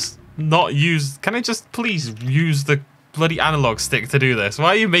not just not use... Can I just please use the bloody analog stick to do this? Why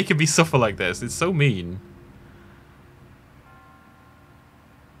are you making me suffer like this? It's so mean.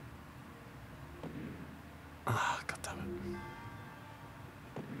 Ah, God damn it.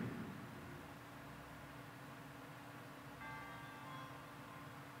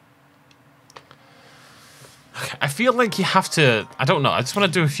 Okay, I feel like you have to... I don't know. I just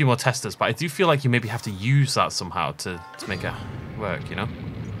want to do a few more testers, but I do feel like you maybe have to use that somehow to make it work, you know?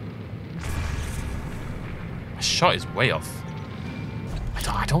 My shot is way off.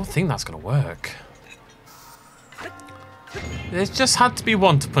 I don't think that's going to work. There just had to be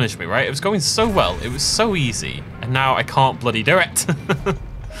one to punish me, right? It was going so well. It was so easy. And now I can't bloody do it.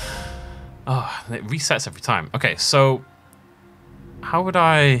 Oh, it resets every time. Okay, so... How would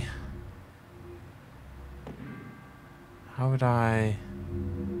I How would I...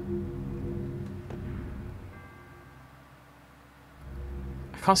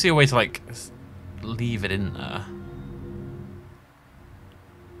 I can't see a way to, like, leave it in there.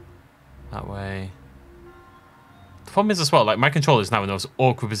 That way. The problem is as well, like, my controller is now in the most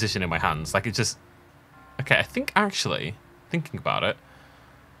awkward position in my hands. Like, it just... Okay, I think actually, thinking about it...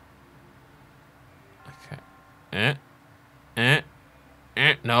 Okay.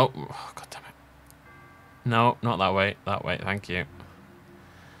 No. Oh, God damn it. No, not that way. That way, thank you.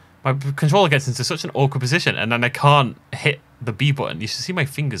 My controller gets into such an awkward position, and then I can't hit the B button. You should see my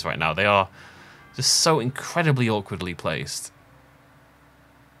fingers right now. They are just so incredibly awkwardly placed.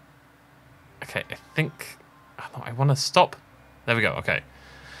 Okay, I think... I want to stop. There we go, okay.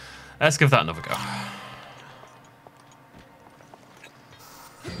 Let's give that another go.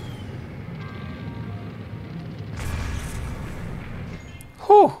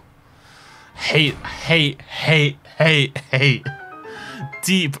 Whew. Hate.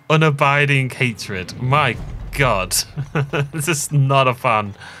 Deep, unabiding hatred. My God. This is not a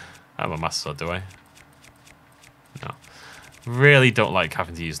fan. I have a Master Sword, do I? No. Really don't like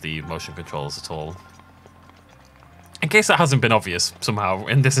having to use the motion controls at all. In case that hasn't been obvious somehow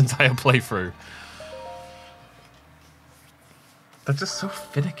in this entire playthrough. They're just so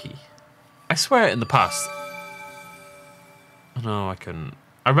finicky. I swear in the past... Oh, no, I couldn't.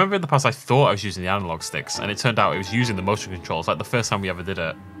 I remember in the past I thought I was using the analog sticks, and it turned out it was using the motion controls, like the first time we ever did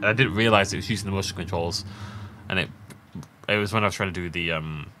it. And I didn't realise it was using the motion controls. And it was when I was trying to do the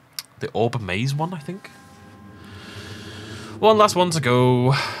Orb Maze one, I think. One last one to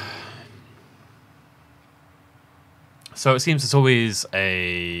go. So it seems it's always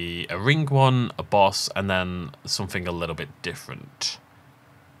a ring one, a boss, and then something a little bit different.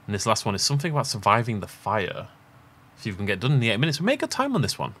 And this last one is something about surviving the fire. If you can get done in the 8 minutes, we made good time on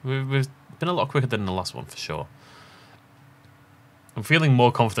this one. We've been a lot quicker than the last one, for sure. I'm feeling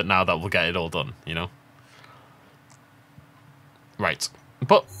more confident now that we'll get it all done, you know? Right.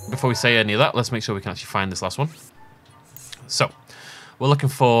 But before we say any of that, let's make sure we can actually find this last one. So, we're looking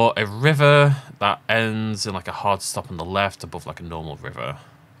for a river that ends in like a hard stop on the left above like a normal river.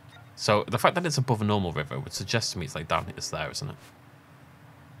 So, the fact that it's above a normal river would suggest to me it's like down here, it's there, isn't it?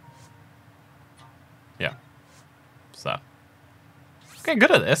 Yeah. That. Okay, good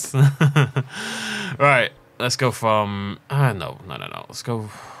at this. Right, let's go from... no. Let's go... Do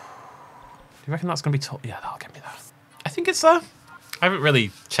you reckon that's going to be... Yeah, that'll get me there. I think it's there. I haven't really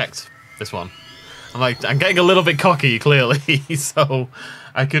checked this one. I'm getting a little bit cocky, clearly, so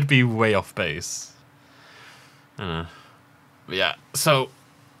I could be way off base. But yeah, so...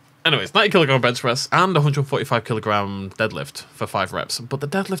 Anyways, 90 kilogram bench press and 145 kilogram deadlift for 5 reps. But the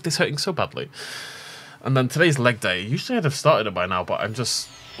deadlift is hurting so badly. And then today's leg day. Usually I'd have started it by now, but I'm just...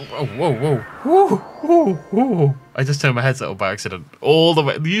 Whoa. I just turned my headset up by accident. All the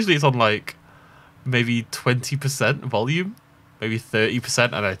way. Usually it's on like maybe 20% volume. Maybe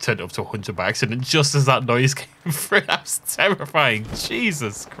 30%. And I turned it up to 100 by accident just as that noise came through. That's terrifying.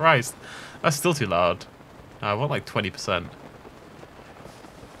 Jesus Christ. That's still too loud. I want like 20%.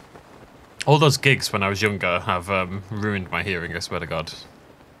 All those gigs when I was younger have ruined my hearing, I swear to God.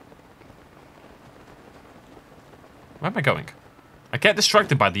 Where am I going? I get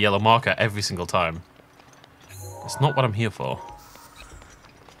distracted by the yellow marker every single time. It's not what I'm here for.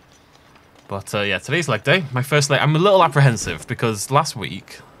 But yeah, today's leg day. My first leg. I'm a little apprehensive because last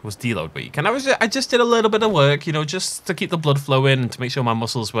week was deload week. And I just did a little bit of work, you know, just to keep the blood flowing and to make sure my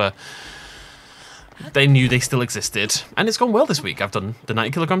muscles were... They knew they still existed. And it's gone well this week. I've done the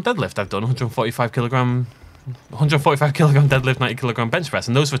 90 kilogram deadlift. I've done 145 kilogram deadlift, 90 kilogram bench press,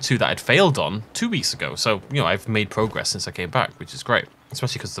 and those were 2 that I'd failed on 2 weeks ago. So, you know, I've made progress since I came back, which is great,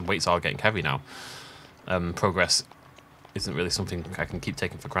 especially because the weights are getting heavy now. Progress isn't really something I can keep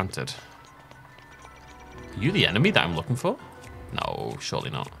taking for granted. Are you the enemy that I'm looking for? No,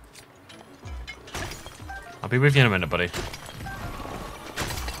 surely not. I'll be with you in a minute, buddy.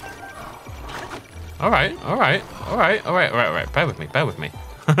 All right. Bear with me. Bear with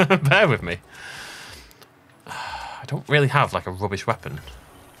me. I don't really have like a rubbish weapon.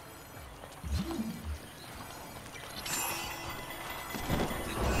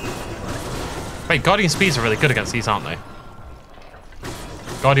 Wait, Guardian Speeds are really good against these, aren't they?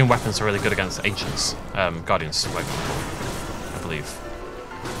 Guardian weapons are really good against Ancients. Guardians, I believe.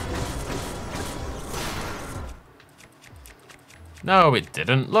 No, it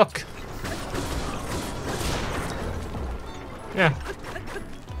didn't. Look. Yeah.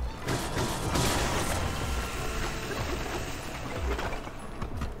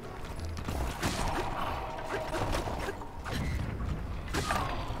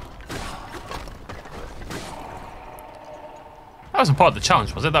 wasn't part of the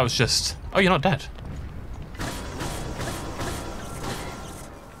challenge, was it? That was just... Oh, you're not dead.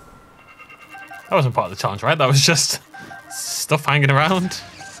 That wasn't part of the challenge, right? That was just stuff hanging around.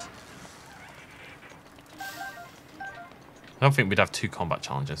 I don't think we'd have 2 combat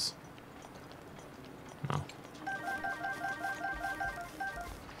challenges. No.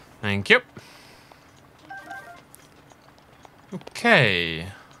 Thank you. Okay.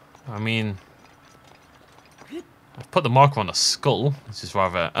 I mean... I've put the marker on a skull, which is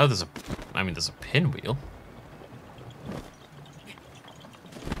rather... Oh, there's a pinwheel.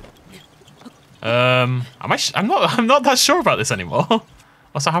 I'm not that sure about this anymore.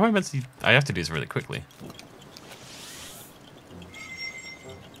 Also, how am I meant to... I have to do this really quickly.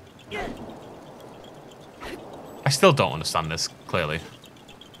 I still don't understand this, clearly.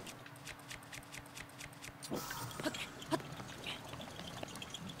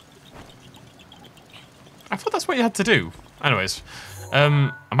 I thought that's what you had to do. Anyways,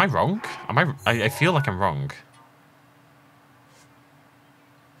 am I wrong? I feel like I'm wrong.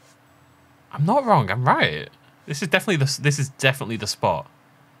 I'm not wrong. I'm right. This is definitely the spot.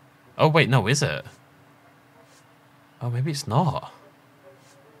 Oh wait, no, is it? Oh, maybe it's not.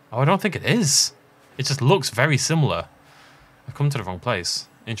 Oh, I don't think it is. It just looks very similar. I've come to the wrong place.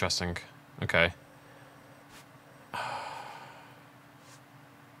 Interesting. Okay. I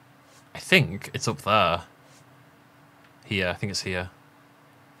think it's up there. Here, I think it's here.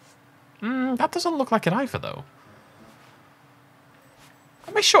 That doesn't look like it either, though.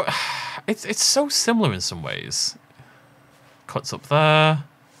 Am I sure? It's so similar in some ways. Cuts up there.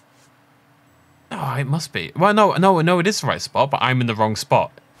 Oh, it must be. Well, no, it is the right spot, but I'm in the wrong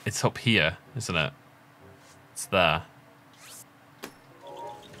spot. It's up here, isn't it? It's there.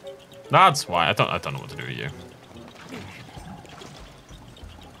 That's why. I don't know what to do with you.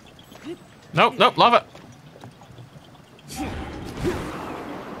 Nope, lava.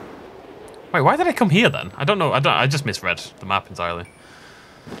 Wait, why did I come here then? I don't know. I just misread the map entirely.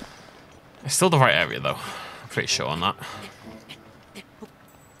 It's still the right area though. I'm pretty sure on that.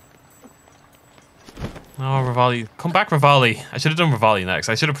 Oh, Rivali. Come back, Rivali. I should have done Rivali next.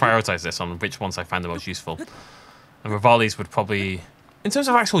 I should have prioritized this on which ones I find the most useful. And Rivali's would probably... In terms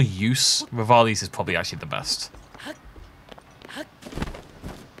of actual use, Rivali's is probably actually the best.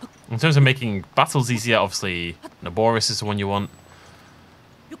 In terms of making battles easier, obviously, Naboris is the one you want.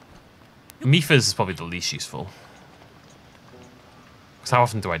 Mipha's is probably the least useful. Because how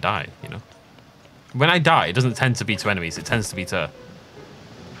often do I die, you know? When I die, it doesn't tend to be to enemies. It tends to be to...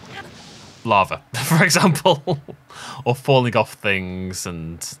 lava, for example. Or falling off things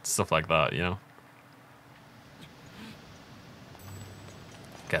and stuff like that, you know?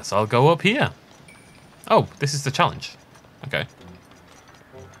 Guess I'll go up here. Oh, this is the challenge. Okay.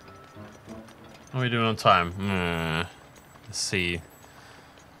 How are we doing on time? Let's see.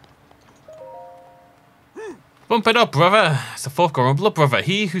 Bump it up, brother. It's the 4th Goron Blood Brother.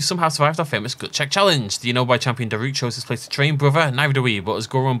 He who somehow survived our famous gut check challenge. Do you know why Champion Daruk chose this place to train, brother? Neither do we, but as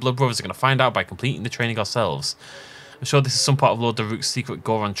Goron Blood Brothers are going to find out by completing the training ourselves. I'm sure this is some part of Lord Daruk's secret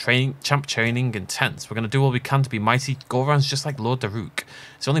Goron champ training intent. We're going to do all we can to be mighty Gorons just like Lord Daruk.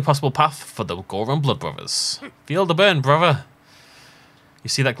 It's the only possible path for the Goron Blood Brothers. Feel the burn, brother. You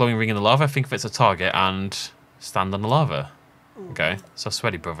see that glowing ring in the lava? Think of it as a target and stand on the lava. Okay, so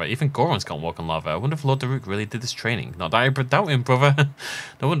sweaty, brother. Even Gorons can't walk on lava. I wonder if Lord Daruk really did this training. Not that I doubt him, brother.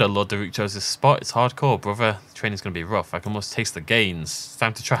 No wonder Lord Daruk chose this spot. It's hardcore, brother. The training's going to be rough. I can almost taste the gains. It's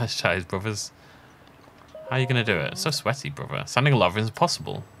time to strategize, brothers. How are you going to do it? It's so sweaty, brother. Standing on lava is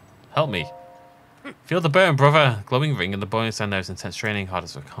impossible. Help me. Feel the burn, brother. Glowing ring and the bonus end there is intense training. Hard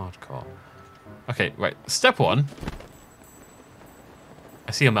as hardcore. Okay, right. Step 1.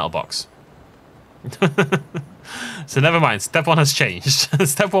 I see a metal box. So never mind, step 1 has changed.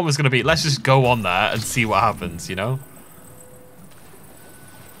 Step 1 was going to be, let's just go on there and see what happens, you know?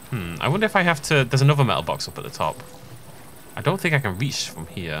 I wonder if I have to... There's another metal box up at the top. I don't think I can reach from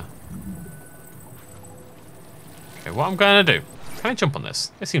here. Okay, what I'm going to do... Can I jump on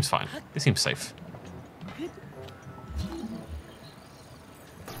this? It seems fine. It seems safe.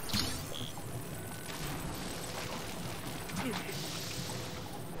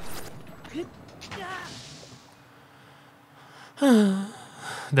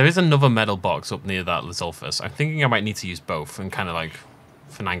 There is another metal box up near that Lizolphus. I'm thinking I might need to use both and kind of like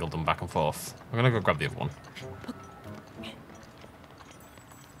finagle them back and forth. I'm gonna go grab the other one.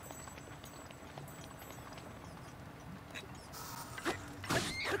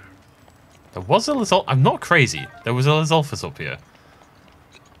 There was a Lizolphus. I'm not crazy. There was a Lizolphus up here.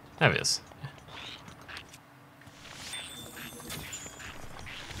 There it is.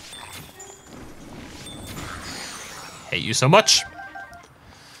 Hate you so much.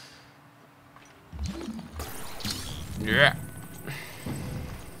 Yeah.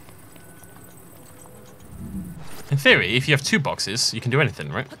 In theory, if you have 2 boxes, you can do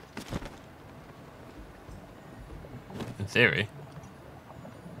anything, right? In theory.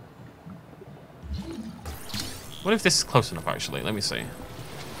 What if this is close enough, actually? Let me see.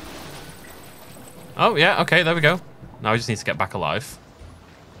 Oh, yeah, okay, there we go. Now we just need to get back alive.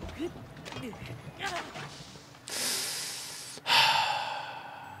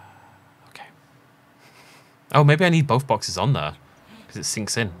 Okay. Oh, maybe I need both boxes on there. Because it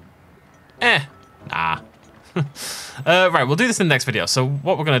sinks in. Nah. Right, we'll do this in the next video. So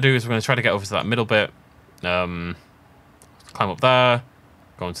what we're going to do is we're going to try to get over to that middle bit. Climb up there.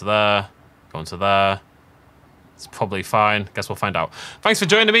 Go into there. Go into there. It's probably fine. Guess we'll find out. Thanks for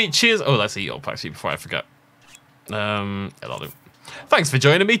joining me. Cheers. Oh, let's eat up, actually, before I forget. Yeah, that'll do. Thanks for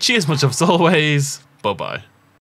joining me. Cheers much as always. Bye-bye.